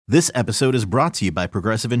This episode is brought to you by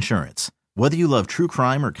Progressive Insurance. Whether you love true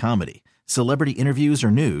crime or comedy, celebrity interviews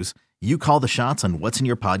or news, you call the shots on what's in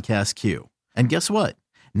your podcast queue. And guess what?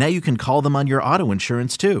 Now you can call them on your auto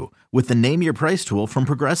insurance too with the Name Your Price tool from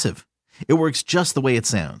Progressive. It works just the way it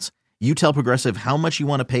sounds. You tell Progressive how much you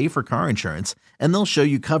want to pay for car insurance, and they'll show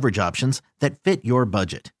you coverage options that fit your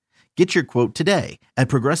budget. Get your quote today at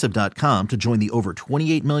Progressive.com to join the over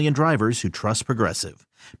 28 million drivers who trust Progressive.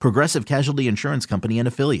 Progressive Casualty Insurance Company and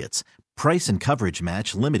Affiliates. Price and coverage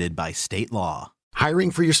match limited by state law. Hiring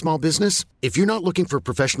for your small business? If you're not looking for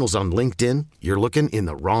professionals on LinkedIn, you're looking in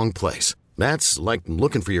the wrong place. That's like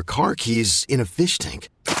looking for your car keys in a fish tank.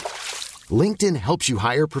 LinkedIn helps you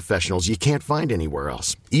hire professionals you can't find anywhere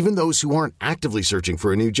else, even those who aren't actively searching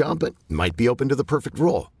for a new job but might be open to the perfect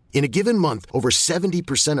role. In a given month, over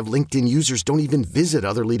 70% of LinkedIn users don't even visit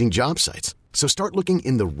other leading job sites. So start looking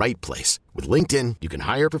in the right place. With LinkedIn, you can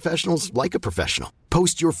hire professionals like a professional.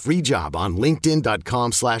 Post your free job on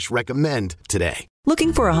linkedin.com/recommend today.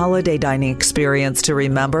 Looking for a holiday dining experience to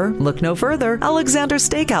remember? Look no further. Alexander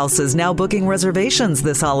Steakhouse is now booking reservations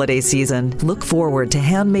this holiday season. Look forward to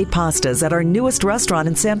handmade pastas at our newest restaurant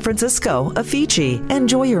in San Francisco, Afici.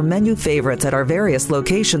 Enjoy your menu favorites at our various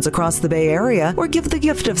locations across the Bay Area, or give the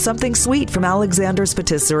gift of something sweet from Alexander's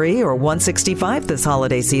Patisserie or 165 this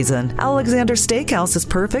holiday season. Alexander Steakhouse is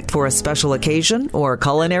perfect for a special occasion or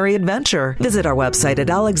culinary adventure. Visit our website at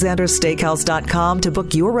alexandersteakhouse.com to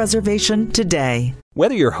book your reservation today.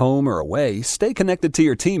 Whether you're home or away, stay connected to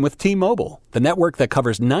your team with T-Mobile, the network that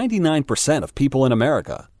covers 99% of people in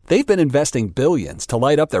America. They've been investing billions to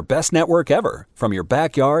light up their best network ever. From your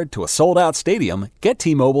backyard to a sold-out stadium, get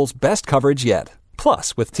T-Mobile's best coverage yet.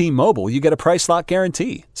 Plus, with T-Mobile, you get a price lock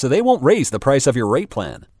guarantee, so they won't raise the price of your rate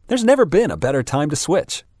plan. There's never been a better time to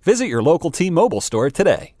switch. Visit your local T-Mobile store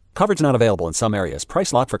today. Coverage not available in some areas.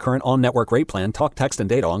 Price lock for current on-network rate plan. Talk, text, and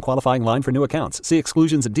data on qualifying line for new accounts. See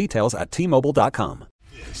exclusions and details at T-Mobile.com.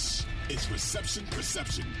 This is Reception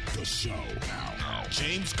Perception, the show. Now,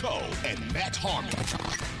 James Cole and Matt Harmon.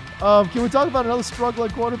 Can we talk about another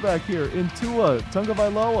struggling quarterback here in Tua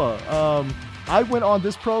Tagovailoa? I went on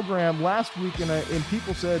this program last week and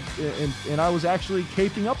people said, and I was actually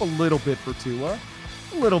caping up a little bit for Tua.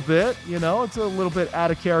 A little bit, it's a little bit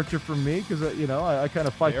out of character for me because, I kind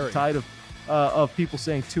of fight the tide of people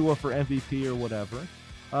saying Tua for MVP or whatever.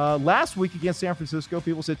 Last week against San Francisco,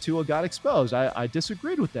 people said Tua got exposed. I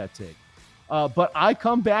disagreed with that take. But I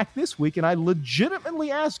come back this week and I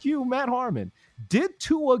legitimately ask you, Matt Harmon, did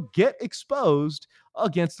Tua get exposed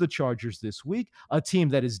against the Chargers this week? A team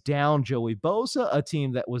that is down Joey Bosa, a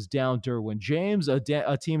team that was down Derwin James, a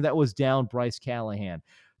team that was down Bryce Callahan.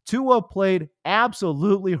 Tua played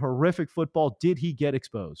absolutely horrific football. Did he get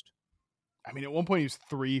exposed? I mean, at one point he was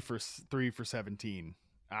 3 for 17.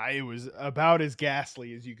 It was about as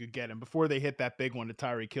ghastly as you could get him before they hit that big one to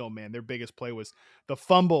Tyreek Hill. Man, their biggest play was the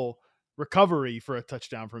fumble recovery for a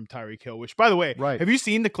touchdown from Tyreek Hill, which, by the way, Have you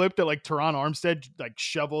seen the clip that Teron Armstead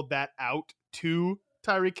shoveled that out to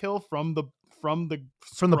Tyreek Hill from the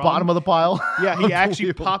bottom of the pile? Yeah, he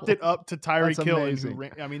actually popped it up to Tyreek Hill.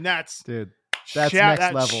 That's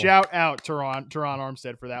next level. Shout out Teron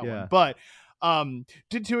Armstead for that one. But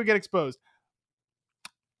did Tua get exposed?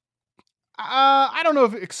 I don't know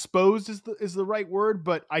if exposed is the right word,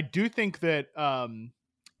 but I do think that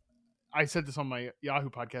I said this on my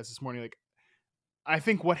Yahoo podcast this morning. I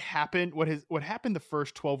think what happened the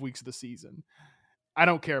first 12 weeks of the season, I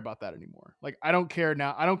don't care about that anymore. I don't care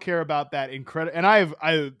now. I don't care about that incredible. And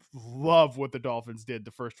I love what the Dolphins did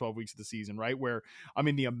the first 12 weeks of the season, right? Where,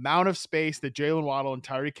 the amount of space that Jalen Waddle and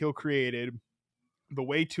Tyreek Hill created, the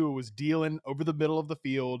way Tua was dealing over the middle of the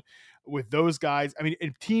field with those guys. And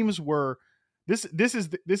teams were, this is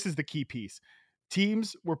the key piece.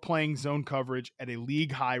 Teams were playing zone coverage at a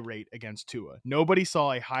league high rate against Tua. Nobody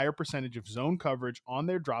saw a higher percentage of zone coverage on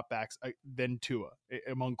their dropbacks than Tua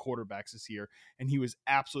among quarterbacks this year, and he was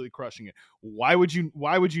absolutely crushing it. Why would you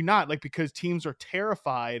not? Because teams are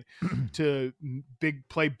terrified to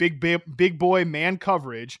play big boy man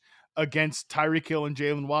coverage against Tyreek Hill and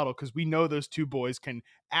Jalen Waddle, because we know those two boys can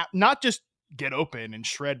not just get open and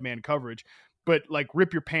shred man coverage, but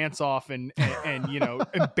rip your pants off and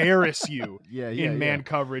embarrass you in man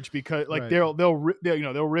coverage, because they'll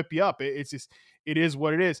rip you up. It's just, it is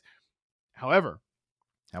what it is. However,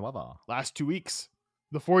 last 2 weeks,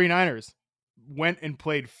 the 49ers went and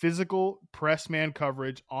played physical press man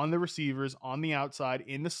coverage on the receivers, on the outside,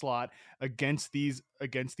 in the slot against these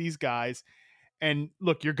guys. And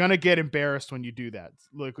look, you're going to get embarrassed when you do that.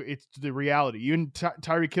 Look, it's the reality. Even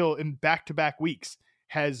Tyreek Hill in back-to-back weeks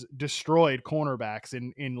has destroyed cornerbacks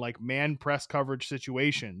in man press coverage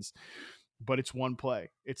situations. but it's one play.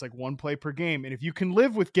 It's like one play per game. And if you can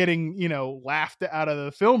live with getting, laughed out of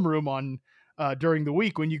the film room on during the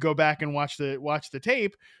week when you go back and watch the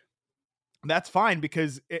tape, that's fine,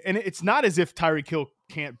 because it's not as if Tyreek Hill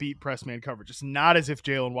can't beat press man coverage. It's not as if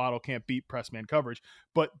Jalen Waddle can't beat press man coverage.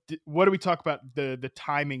 But what do we talk about the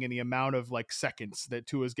timing and the amount of like seconds that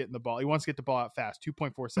Tua's getting the ball? He wants to get the ball out fast,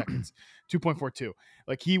 2.4 seconds, 2.42.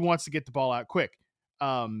 Like he wants to get the ball out quick.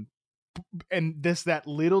 And that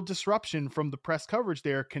little disruption from the press coverage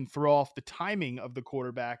there can throw off the timing of the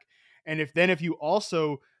quarterback. And if you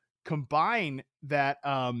also combine that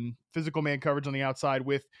physical man coverage on the outside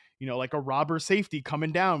with, like a robber safety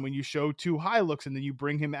coming down when you show too high looks, and then you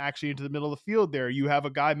bring him actually into the middle of the field there, you have a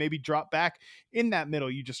guy maybe drop back in that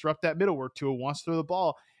middle, you disrupt that middle where Tua wants to throw the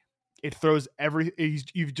ball. It throws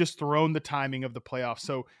you've just thrown the timing of the playoffs.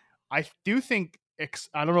 So I do think,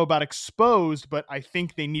 I don't know about exposed, but I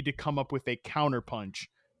think they need to come up with a counterpunch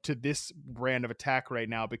to this brand of attack right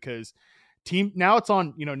now, because now it's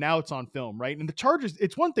on film, right? And the Chargers,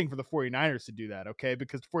 it's one thing for the 49ers to do that, okay?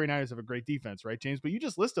 Because the 49ers have a great defense, right, James? But you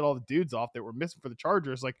just listed all the dudes off that were missing for the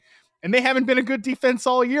Chargers, and they haven't been a good defense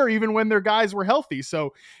all year, even when their guys were healthy.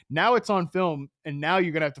 So now it's on film, and now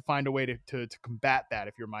you're going to have to find a way to combat that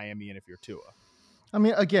if you're Miami and if you're Tua. I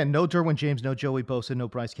mean, again, no Derwin James, no Joey Bosa, no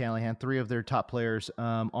Bryce Callahan, three of their top players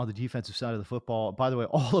on the defensive side of the football. By the way,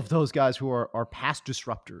 all of those guys who are pass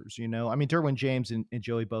disruptors, I mean, Derwin James and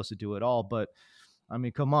Joey Bosa do it all, but I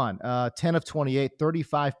mean, come on, 10 of 28,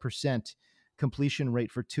 35% completion rate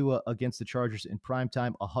for Tua against the Chargers in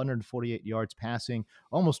primetime, 148 yards passing.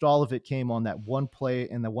 Almost all of it came on that one play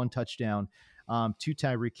and the one touchdown to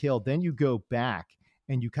Tyreek Hill. Then you go back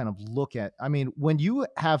and you kind of look at, I mean, when you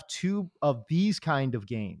have two of these kind of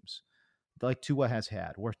games, like Tua has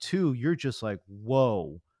had, where you're just like,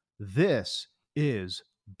 whoa, this is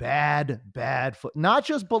bad foot. Not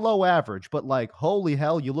just below average, but like, holy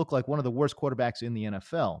hell, you look like one of the worst quarterbacks in the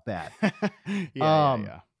NFL. Bad.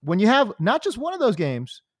 Yeah. When you have not just one of those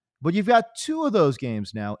games, but you've got two of those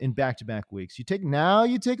games now in back-to-back weeks. You take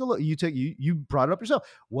a look. You brought it up yourself.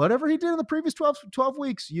 Whatever he did in the previous 12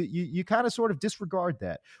 weeks, you kind of sort of disregard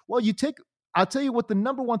that. Well, I'll tell you what the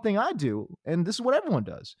number one thing I do, and this is what everyone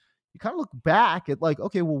does. You kind of look back at like,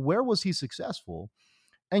 okay, well, where was he successful?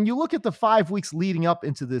 And you look at the 5 weeks leading up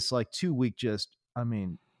into this like 2 week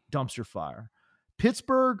dumpster fire.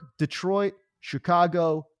 Pittsburgh, Detroit,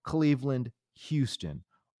 Chicago, Cleveland, Houston.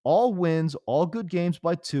 All wins, all good games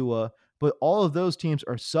by Tua, but all of those teams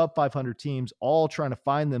are sub 500 teams, all trying to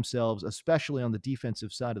find themselves, especially on the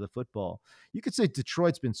defensive side of the football. You could say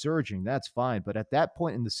Detroit's been surging. That's fine. But at that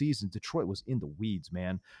point in the season, Detroit was in the weeds,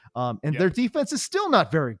 man. Their defense is still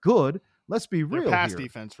not very good. Let's be real. Their pass here.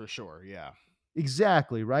 Defense for sure. Yeah,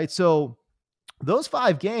 exactly. Right. So those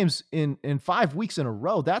 5 games in 5 weeks in a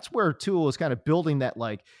row, that's where Tua was kind of building that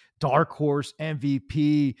like dark horse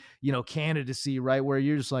MVP, candidacy, right? Where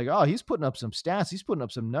you're just like, oh, he's putting up some stats. He's putting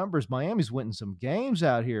up some numbers. Miami's winning some games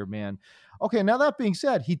out here, man. Okay. Now that being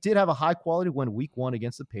said, he did have a high quality win week 1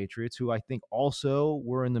 against the Patriots, who I think also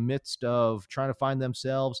were in the midst of trying to find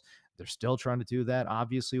themselves. They're still trying to do that,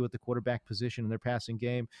 obviously, with the quarterback position in their passing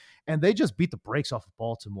game. And they just beat the brakes off of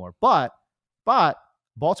Baltimore. But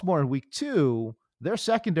Baltimore in week 2, their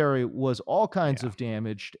secondary was all kinds of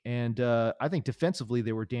damaged, and I think defensively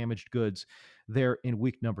they were damaged goods there in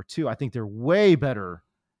week number 2. I think they're way better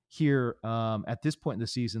here at this point in the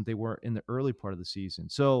season they were in the early part of the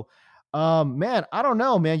season. So, man, I don't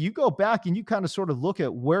know, man. You go back and you kind of sort of look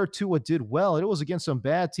at where Tua did well. It was against some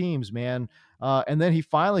bad teams, man. And then he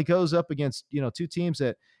finally goes up against, 2 teams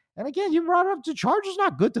that, and again, you brought up the Chargers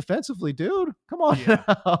not good defensively, dude. Come on. Yeah.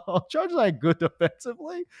 Chargers not good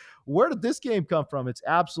defensively. Where did this game come from? It's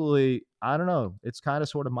absolutely, I don't know. It's kind of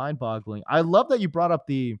sort of mind-boggling. I love that you brought up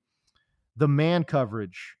the man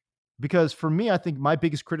coverage, because for me, I think my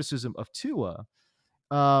biggest criticism of Tua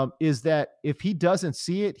is that if he doesn't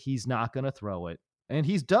see it, he's not going to throw it. And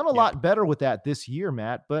he's done a lot better with that this year,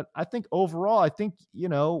 Matt. But I think overall,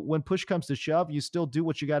 when push comes to shove, you still do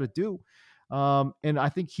what you got to do. And I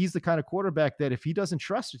think he's the kind of quarterback that if he doesn't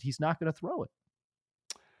trust it, he's not going to throw it.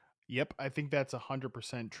 Yep. I think that's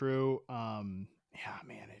 100% true. Yeah,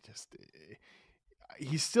 man,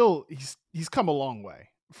 he's come a long way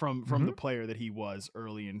from the player that he was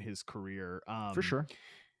early in his career. For sure.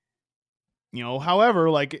 However,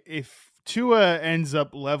 like if Tua ends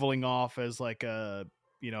up leveling off as like a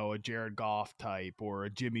Jared Goff type or a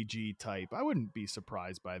Jimmy G type, I wouldn't be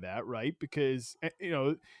surprised by that. Right. Because,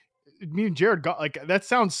 me and Jared Goff, like that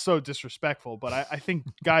sounds so disrespectful, but I think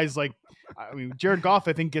guys like, I mean, Jared Goff,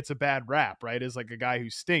 I think gets a bad rap, right? As like a guy who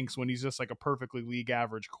stinks when he's just like a perfectly league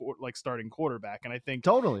average, like starting quarterback. And I think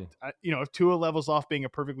totally, if Tua levels off being a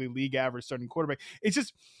perfectly league average starting quarterback, it's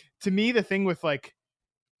just, to me, the thing with like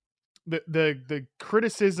the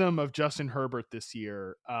criticism of Justin Herbert this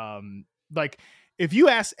year, like, if you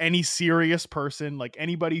ask any serious person, like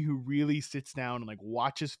anybody who really sits down and like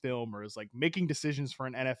watches film or is like making decisions for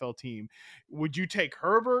an NFL team, would you take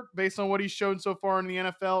Herbert based on what he's shown so far in the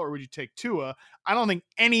NFL, or would you take Tua? I don't think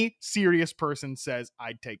any serious person says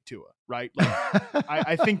I'd take Tua, right? Like,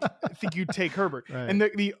 I think you'd take Herbert. Right. And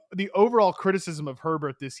the overall criticism of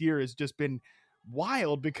Herbert this year has just been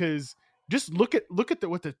wild, because just look at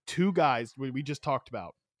what the two guys we just talked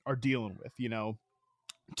about are dealing with.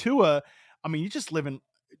 Tua, I mean, you just live in,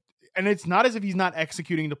 and it's not as if he's not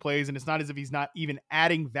executing the plays, and it's not as if he's not even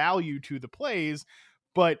adding value to the plays,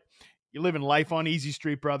 but you live in life on easy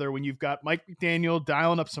street, brother, when you've got Mike McDaniel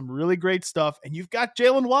dialing up some really great stuff, and you've got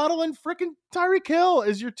Jalen Waddle and freaking Tyreek Hill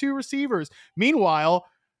as your two receivers. Meanwhile,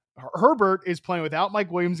 Herbert is playing without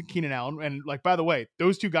Mike Williams and Keenan Allen. And like, by the way,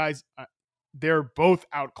 those two guys, they're both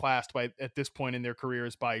outclassed at this point in their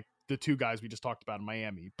careers by the two guys we just talked about in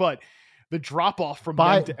Miami. But the drop off from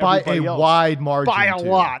them to everybody else, wide margin, by a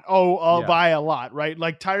lot. By a lot, right?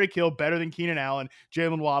 Like Tyreek Hill better than Keenan Allen,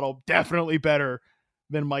 Jalen Waddle definitely better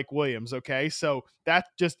than Mike Williams. Okay, so that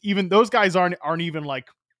just, even those guys aren't even like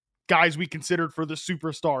guys we considered for the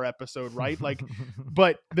superstar episode, right? Like,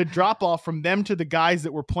 but the drop off from them to the guys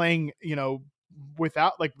that were playing,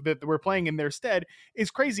 without, like, that were playing in their stead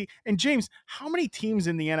is crazy. And James, how many teams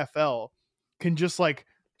in the NFL can just like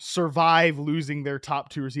survive losing their top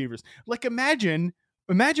two receivers? Like, imagine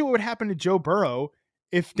what would happen to Joe Burrow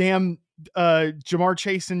if Jamar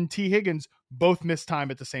Chase and T Higgins both missed time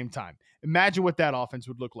at the same time. Imagine what that offense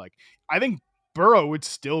would look like. I think Burrow would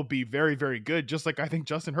still be very, very good, just like I think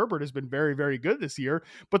Justin Herbert has been very, very good this year,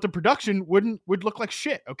 but the production would look like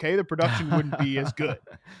shit. Okay, the production wouldn't be as good.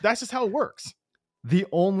 That's just how it works. The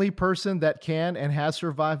only person that can and has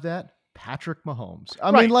survived that, Patrick Mahomes.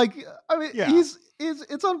 I mean, yeah.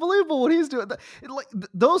 It's unbelievable what he's doing. Like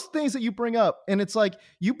those things that you bring up, and it's like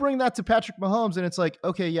you bring that to Patrick Mahomes, and it's like,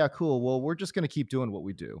 okay, yeah, cool. Well, we're just gonna keep doing what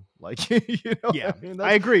we do. Like, yeah,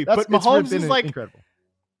 I agree. But Mahomes is like incredible.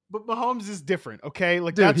 But Mahomes is different. Okay,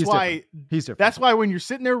 like, dude, that's why he's different. That's why when you're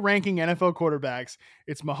sitting there ranking NFL quarterbacks,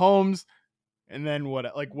 it's Mahomes. And then what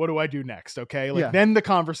do I do next? Okay. Like, then the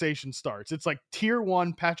conversation starts. It's like tier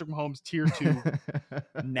 1, Patrick Mahomes, tier 2.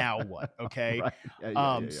 Now what? Okay.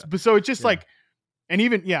 Right. So it's just like, and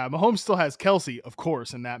even, Mahomes still has Kelsey, of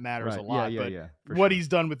course, and that matters a lot. But what he's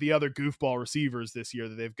done with the other goofball receivers this year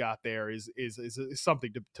that they've got there is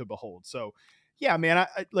something to behold. So yeah, man, I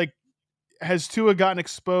like, has Tua gotten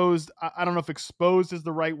exposed? I don't know if exposed is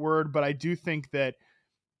the right word, but I do think that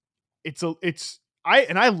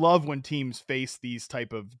I love when teams face these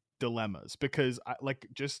type of dilemmas, because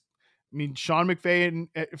Sean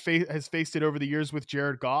McVay has faced it over the years with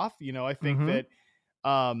Jared Goff. I think that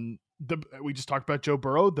we just talked about Joe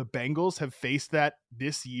Burrow. The Bengals have faced that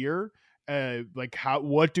this year. How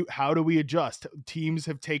do we adjust? Teams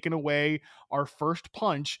have taken away our first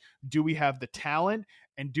punch. Do we have the talent?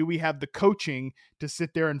 And do we have the coaching to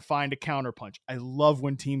sit there and find a counterpunch? I love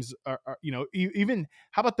when teams are even,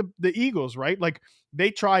 how about the Eagles, right? Like,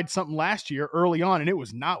 they tried something last year early on and it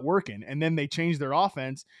was not working. And then they changed their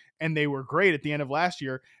offense and they were great at the end of last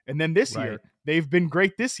year. And then this year, they've been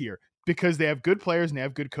great this year because they have good players and they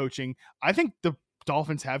have good coaching. I think the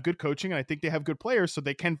Dolphins have good coaching and I think they have good players, so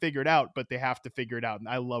they can figure it out, but they have to figure it out. And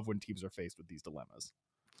I love when teams are faced with these dilemmas.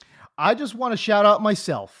 I just want to shout out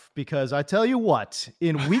myself, because I tell you what,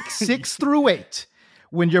 in week 6 through 8,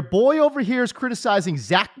 when your boy over here is criticizing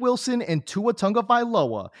Zach Wilson and Tua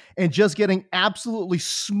Tagovailoa and just getting absolutely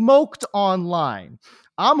smoked online,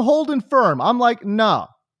 I'm holding firm. I'm like, nah,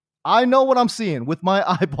 I know what I'm seeing with my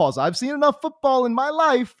eyeballs. I've seen enough football in my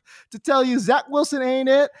life to tell you Zach Wilson ain't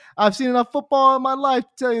it. I've seen enough football in my life to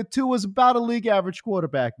tell you Tua's about a league average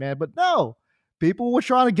quarterback, man. But no. People were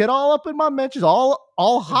trying to get all up in my mentions, all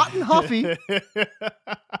hot and huffy,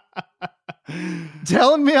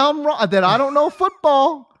 telling me I'm wrong, that I don't know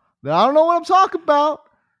football, that I don't know what I'm talking about.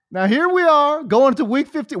 Now here we are going to week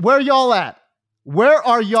 50. Where are y'all at? Where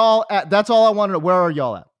are y'all at? That's all I want to know. Where are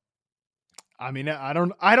y'all at? I mean, I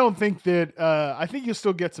don't think that. I think you'll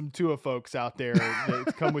still get some Tua folks out there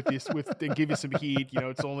that come with you and give you some heat.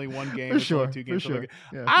 It's only one game, for sure, 2 games. For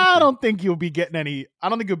sure. I don't think you'll be getting any. I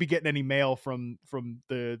don't think you'll be getting any mail from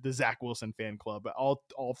the Zach Wilson fan club.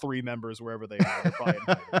 All 3 members, wherever they are, they're probably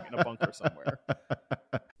in a bunker somewhere.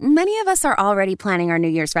 Many of us are already planning our New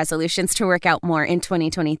Year's resolutions to work out more in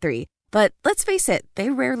 2023. But let's face it, they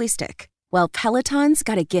rarely stick. Well, Peloton's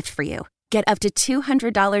got a gift for you. Get up to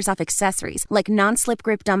 $200 off accessories like non-slip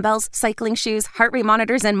grip dumbbells, cycling shoes, heart rate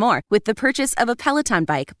monitors, and more with the purchase of a Peloton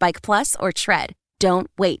bike, Bike Plus, or Tread. Don't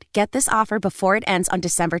wait. Get this offer before it ends on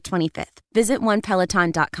December 25th. Visit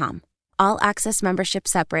onepeloton.com. All access membership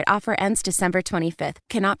separate. Offer ends December 25th.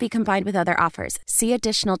 Cannot be combined with other offers. See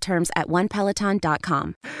additional terms at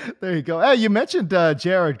onepeloton.com. There you go. Hey, you mentioned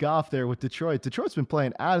Jared Goff there with Detroit. Detroit's been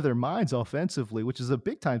playing out of their minds offensively, which is a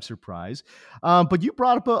big-time surprise. But you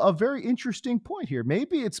brought up a very interesting point here.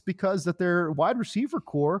 Maybe it's because that their wide receiver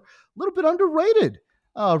core a little bit underrated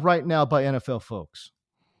right now by NFL folks.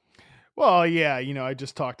 Well, yeah, I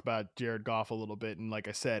just talked about Jared Goff a little bit, and like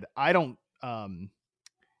I said, I don't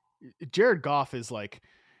Jared Goff is like,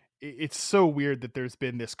 it's so weird that there's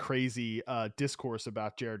been this crazy discourse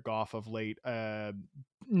about Jared Goff of late.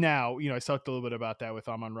 Now, I talked a little bit about that with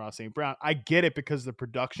Amon-Ra St. Brown. I get it because the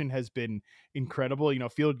production has been incredible.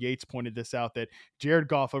 Field Yates pointed this out, that Jared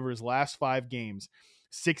Goff over his last 5 games,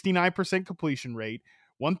 69% completion rate,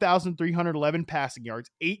 1,311 passing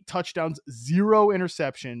yards, 8 touchdowns, 0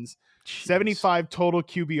 interceptions, 75 total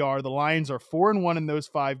QBR. The Lions are 4-1 in those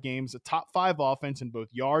 5 games, a top 5 offense in both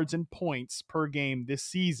yards and points per game this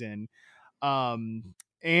season.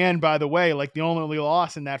 And by the way, like, the only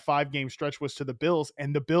loss in that 5-game stretch was to the Bills,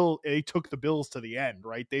 and they took the Bills to the end,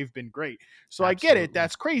 right? They've been great. So absolutely. I get it.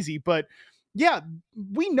 That's crazy. But yeah,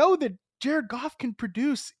 we know that Jared Goff can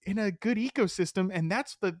produce in a good ecosystem. And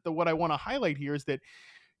that's the what I want to highlight here is that,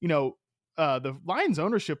 the Lions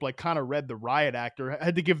ownership kind of read the riot act, or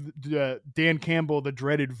had to give Dan Campbell the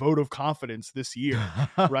dreaded vote of confidence this year,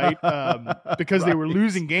 right? Because they were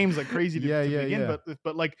losing games like crazy to begin. Yeah.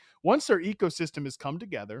 But like, once their ecosystem has come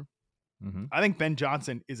together, I think Ben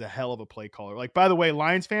Johnson is a hell of a play caller. Like, by the way,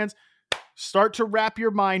 Lions fans, start to wrap your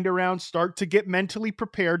mind around, start to get mentally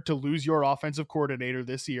prepared to lose your offensive coordinator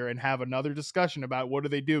this year and have another discussion about what do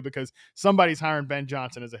they do, because somebody's hiring Ben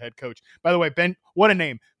Johnson as a head coach. By the way, Ben, what a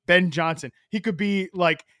name, Ben Johnson. He could be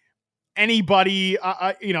like anybody,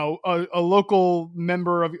 a local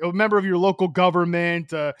member of your local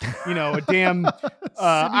government, a damn,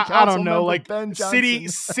 I don't know, like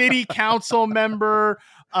city council member,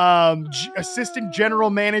 assistant general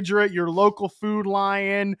manager at your local Food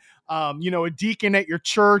Lion, a deacon at your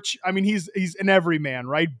church. I mean, he's an everyman,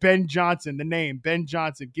 right? Ben Johnson, the name Ben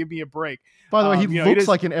Johnson. Give me a break. By the way, he looks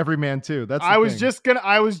like an everyman too. I was just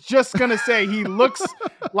gonna say he looks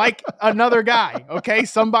like another guy. Okay,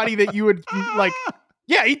 somebody that you would like.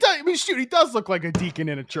 Yeah, he does. I mean, shoot, he does look like a deacon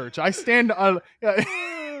in a church. I stand on.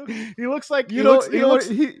 He looks like He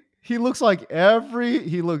looks like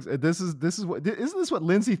isn't this what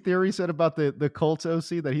Lindsey Theory said about the Colts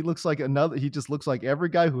OC, that he just looks like every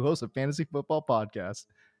guy who hosts a fantasy football podcast.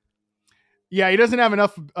 Yeah, he doesn't have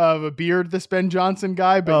enough of a beard, this Ben Johnson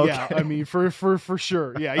guy, but okay. Yeah, I mean, for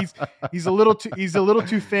sure. Yeah, he's a little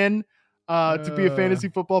too thin to be a fantasy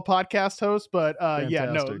football podcast host, but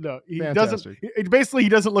yeah, no, he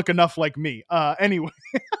doesn't look enough like me. Anyway.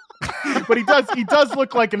 But he does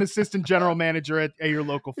look like an assistant general manager at your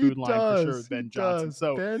local Food Line for sure, Ben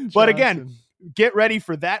Johnson. But again, get ready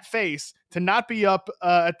for that face to not be up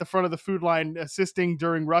at the front of the Food Line assisting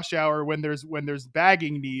during rush hour when there's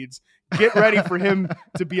bagging needs. Get ready for him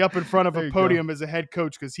to be up in front of a podium as a head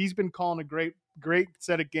coach, because he's been calling a great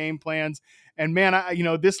set of game plans. And man,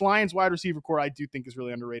 this Lions wide receiver core I do think is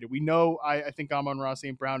really underrated. We know I think Amon-Ra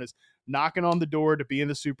St. Brown is knocking on the door to be in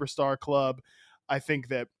the superstar club. I think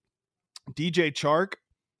that DJ Chark,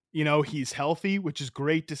 he's healthy, which is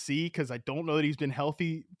great to see, because I don't know that he's been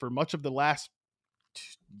healthy for much of the last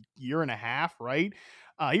year and a half, right?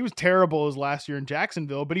 He was terrible his last year in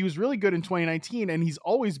Jacksonville, but he was really good in 2019, and he's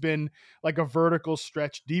always been like a vertical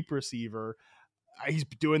stretch deep receiver. He's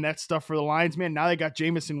doing that stuff for the Lions, man. Now they got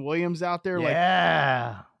Jamison Williams out there.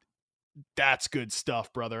 Yeah. Like, that's good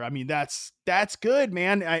stuff, brother. I mean, that's good,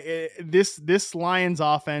 man. This Lions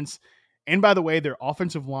offense, and by the way, their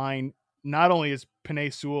offensive line, not only is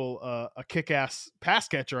Penei Sewell a kick-ass pass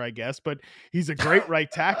catcher, I guess, but he's a great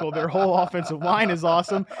right tackle. Their whole offensive line is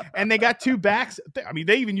awesome. And they got 2 backs. I mean,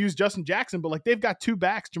 they even use Justin Jackson, but like, they've got 2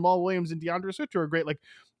 backs, Jamal Williams and DeAndre Swift, who are great. Like,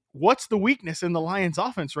 what's the weakness in the Lions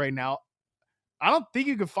offense right now? I don't think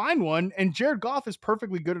you can find one. And Jared Goff is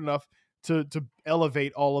perfectly good enough to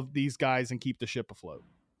elevate all of these guys and keep the ship afloat.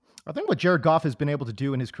 I think what Jared Goff has been able to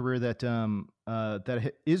do in his career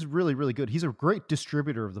that is really, really good. He's a great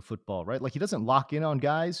distributor of the football, right? Like, he doesn't lock in on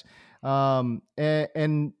guys. And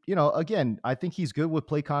again, I think he's good with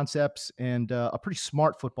play concepts and a pretty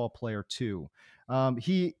smart football player too.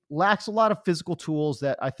 He lacks a lot of physical tools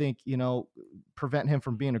that I think, prevent him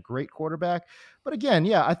from being a great quarterback. But again,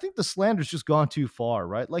 yeah, I think the slander's just gone too far,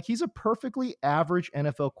 right? Like, he's a perfectly average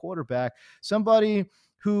NFL quarterback, somebody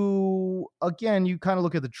who, again, you kind of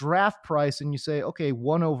look at the draft price and you say, okay,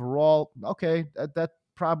 1 overall, okay, that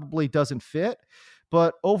probably doesn't fit.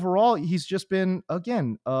 But overall, he's just been,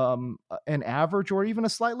 again, an average or even a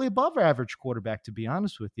slightly above average quarterback, to be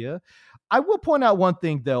honest with you. I will point out one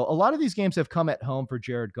thing, though. A lot of these games have come at home for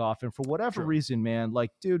Jared Goff. And for whatever reason, man,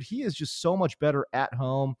 like, dude, he is just so much better at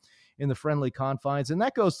home in the friendly confines. And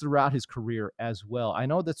that goes throughout his career as well. I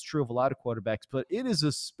know that's true of a lot of quarterbacks, but it is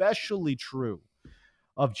especially true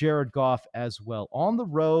of Jared Goff as well on the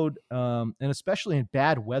road, and especially in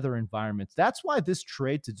bad weather environments. That's why this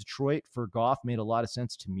trade to Detroit for Goff made a lot of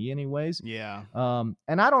sense to me anyways. Yeah.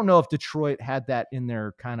 And I don't know if Detroit had that in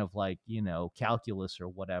their kind of like, calculus or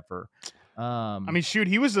whatever. I mean, shoot,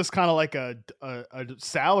 he was just kind of like a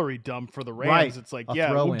salary dump for the Rams. Right. It's like,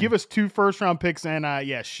 we'll give us 2 first-round picks and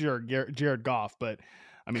sure, Jared Goff, but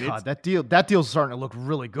I mean, God, that deal's starting to look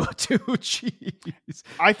really good too. Jeez.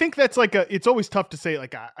 I think that's like it's always tough to say.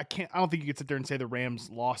 Like, I don't think you could sit there and say the Rams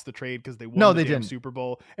lost the trade because they won the damn Super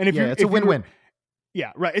Bowl. And it's a win-win.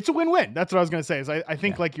 Yeah, right. It's a win-win. That's what I was going to say. Is I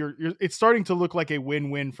think like it's starting to look like a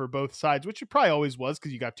win-win for both sides, which it probably always was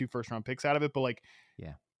because you got 2 first-round picks out of it. But like,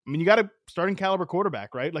 I mean, you got a starting caliber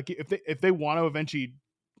quarterback, right? Like, if they want to eventually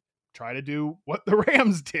try to do what the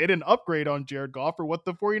Rams did and upgrade on Jared Goff, or what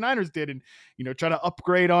the 49ers did and, try to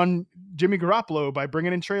upgrade on Jimmy Garoppolo by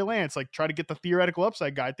bringing in Trey Lance, like try to get the theoretical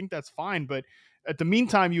upside guy. I think that's fine. But at the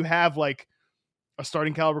meantime, you have like a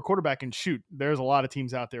starting caliber quarterback, and shoot, there's a lot of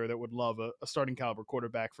teams out there that would love a starting caliber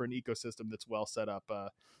quarterback for an ecosystem that's well set up.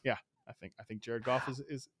 I think Jared Goff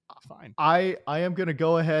is fine. I am going to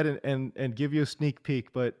go ahead and give you a sneak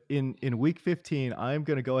peek, but in week 15, I am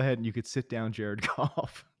going to go ahead and you could sit down Jared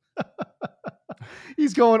Goff.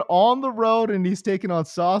 He's going on the road and he's taking on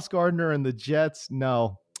Sauce Gardner and the Jets.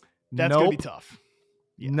 No, that's going to be tough.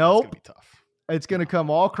 Nope. That's going to be tough. It's going to come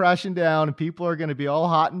all crashing down and people are going to be all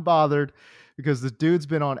hot and bothered because the dude's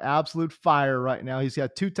been on absolute fire right now. He's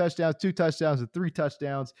got 2 touchdowns, and 3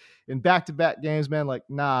 touchdowns in back-to-back games, man. Like,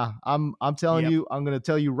 nah, I'm telling you, I'm going to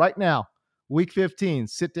tell you right now, week 15,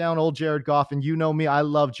 sit down old Jared Goff. And you know me, I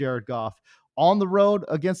love Jared Goff. On the road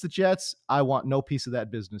against the Jets, I want no piece of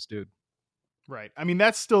that business, dude. Right. I mean,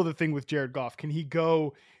 that's still the thing with Jared Goff. Can he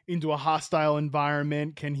go into a hostile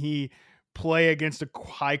environment? Can he play against a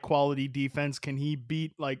high quality defense? Can he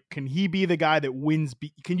be the guy that wins?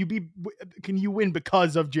 Can you win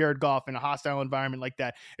because of Jared Goff in a hostile environment like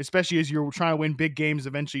that, especially as you're trying to win big games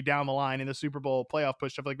eventually down the line in the Super Bowl playoff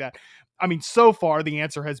push, stuff like that? I mean, so far the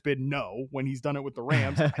answer has been no when he's done it with the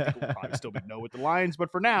Rams. I think it will probably still be no with the Lions,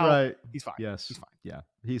 but for now, he's fine. Yes. He's fine. Yeah,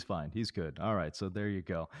 he's fine. He's good. All right. So there you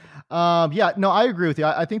go. I agree with you.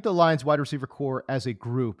 I think the Lions wide receiver core as a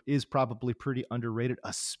group is probably pretty underrated,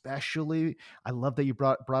 especially I love that you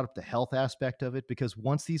brought up the health aspect of it, because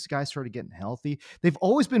once these guys started getting healthy, they've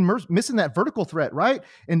always been missing that vertical threat, right?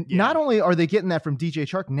 And not only are they getting that from DJ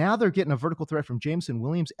Chark, now they're getting a vertical threat from Jameson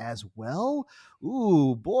Williams as well.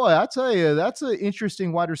 Ooh, boy, I tell you, that's an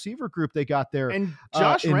interesting wide receiver group they got there. And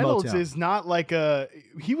Josh Reynolds is not like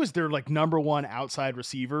he was their like number 1 outside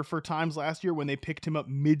receiver for times last year when they picked him up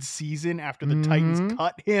mid-season after the Titans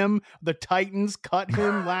cut him. The Titans cut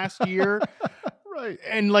him last year. Right.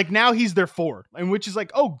 And like now he's their 4, and which is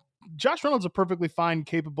like, oh, Josh Reynolds is a perfectly fine,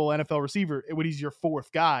 capable NFL receiver when he's your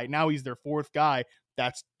 4th guy. Now he's their 4th guy.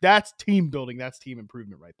 That's team building. That's team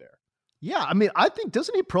improvement right there. Yeah, I mean, I think,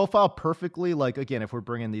 doesn't he profile perfectly? Like, again, if we're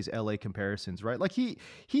bringing these LA comparisons, right? Like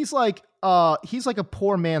he's like a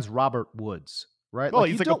poor man's Robert Woods, right? Well,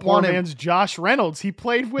 he's like a poor man's Josh Reynolds. He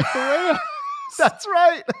played with the Rams. That's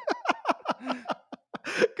right.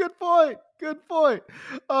 Good point.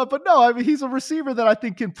 But no, I mean, he's a receiver that I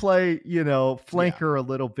think can play, flanker a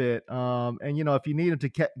little bit. And, if you need him to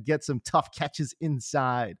get some tough catches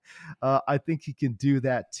inside, I think he can do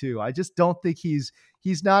that too. I just don't think he's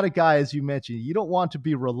not a guy, as you mentioned. You don't want to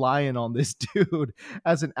be relying on this dude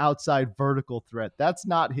as an outside vertical threat. That's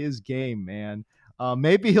not his game, man.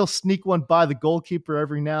 Maybe he'll sneak one by the goalkeeper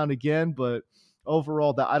every now and again, but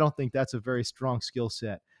overall, I don't think that's a very strong skill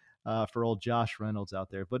set for old Josh Reynolds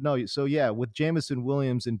out there. But no, so yeah, with Jameson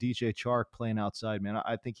Williams and DJ Chark playing outside, man,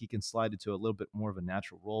 I think he can slide into a little bit more of a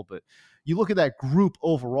natural role. But you look at that group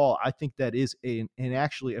overall, I think that is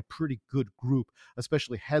actually a pretty good group,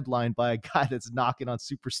 especially headlined by a guy that's knocking on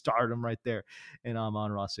superstardom right there in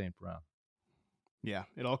Amon-Ra St. Brown. Yeah,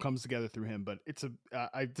 it all comes together through him, but it's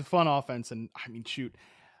a fun offense. And I mean, shoot,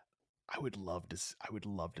 I would love to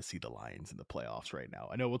see the Lions in the playoffs right now.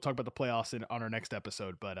 I know we'll talk about the playoffs on our next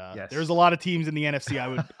episode, but there's a lot of teams in the NFC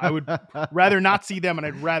I would rather not see them, and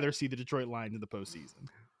I'd rather see the Detroit Lions in the postseason.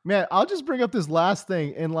 Man, I'll just bring up this last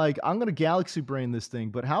thing, and like I'm gonna galaxy brain this thing,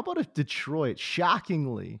 but how about if Detroit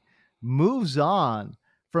shockingly moves on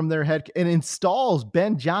from their head and installs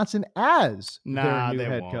Ben Johnson as their new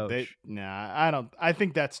head coach? I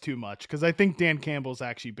think that's too much, because I think Dan Campbell's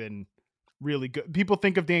actually been really good. People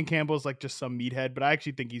think of Dan Campbell as like just some meathead, but I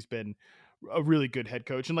actually think he's been a really good head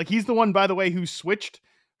coach. And like, he's the one, by the way, who switched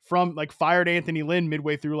from like fired Anthony Lynn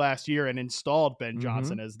midway through last year and installed Ben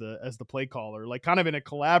Johnson as the play caller, like kind of in a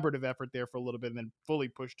collaborative effort there for a little bit, and then fully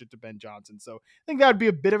pushed it to Ben Johnson. So I think that would be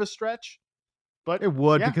a bit of a stretch, but it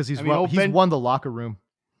would, because he's won the locker room.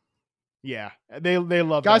 Yeah. They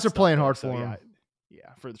love guys are playing hard for him.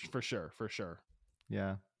 Yeah, for sure.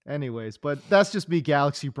 Yeah. Anyways, but that's just me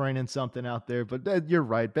galaxy braining something out there. But you're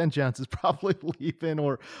right. Ben Johnson's probably leaving,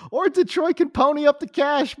 or Detroit can pony up the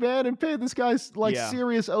cash, man, and pay this guy's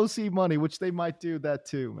serious OC money, which they might do that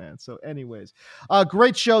too, man. So anyways,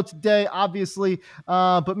 great show today, obviously.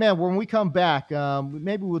 But man, when we come back,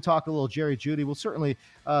 maybe we'll talk a little Jerry Jeudy. We'll certainly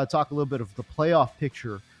talk a little bit of the playoff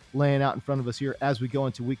picture laying out in front of us here as we go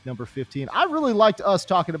into week number 15. I really liked us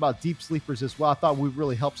talking about deep sleepers as well. I thought we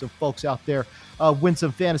really helped some folks out there win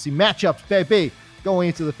some fantasy matchups, baby, going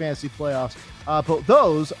into the fantasy playoffs. But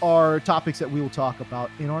those are topics that we will talk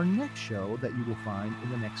about in our next show that you will find in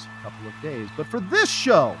the next couple of days. But for this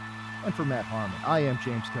show, and for Matt Harmon, I am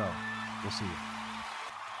James Coe. We'll see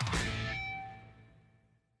you.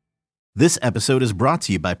 This episode is brought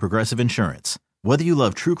to you by Progressive Insurance. Whether you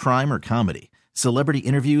love true crime or comedy, celebrity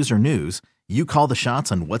interviews or news, you call the shots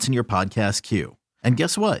on what's in your podcast queue. And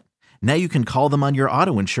guess what? Now you can call them on your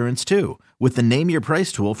auto insurance too, with the Name Your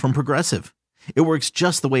Price tool from Progressive. It works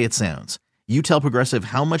just the way it sounds. You tell Progressive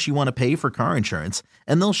how much you want to pay for car insurance,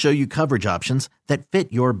 and they'll show you coverage options that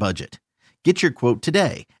fit your budget. Get your quote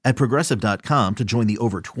today at Progressive.com to join the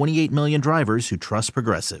over 28 million drivers who trust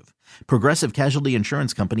Progressive. Progressive Casualty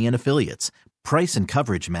Insurance Company and Affiliates. Price and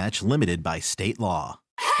coverage match limited by state law.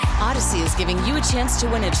 Odyssey is giving you a chance to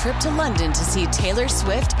win a trip to London to see Taylor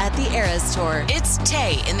Swift at the Eras Tour. It's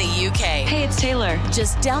Tay in the UK. Hey, it's Taylor.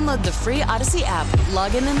 Just download the free Odyssey app,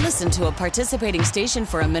 log in and listen to a participating station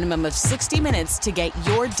for a minimum of 60 minutes to get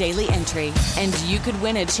your daily entry. And you could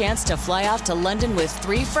win a chance to fly off to London with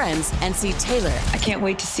 3 friends and see Taylor. I can't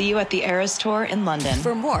wait to see you at the Eras Tour in London.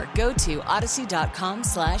 For more, go to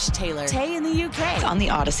odyssey.com/Taylor. Tay in the UK. It's on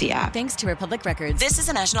the Odyssey app. Thanks to Republic Records. This is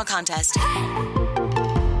a national contest.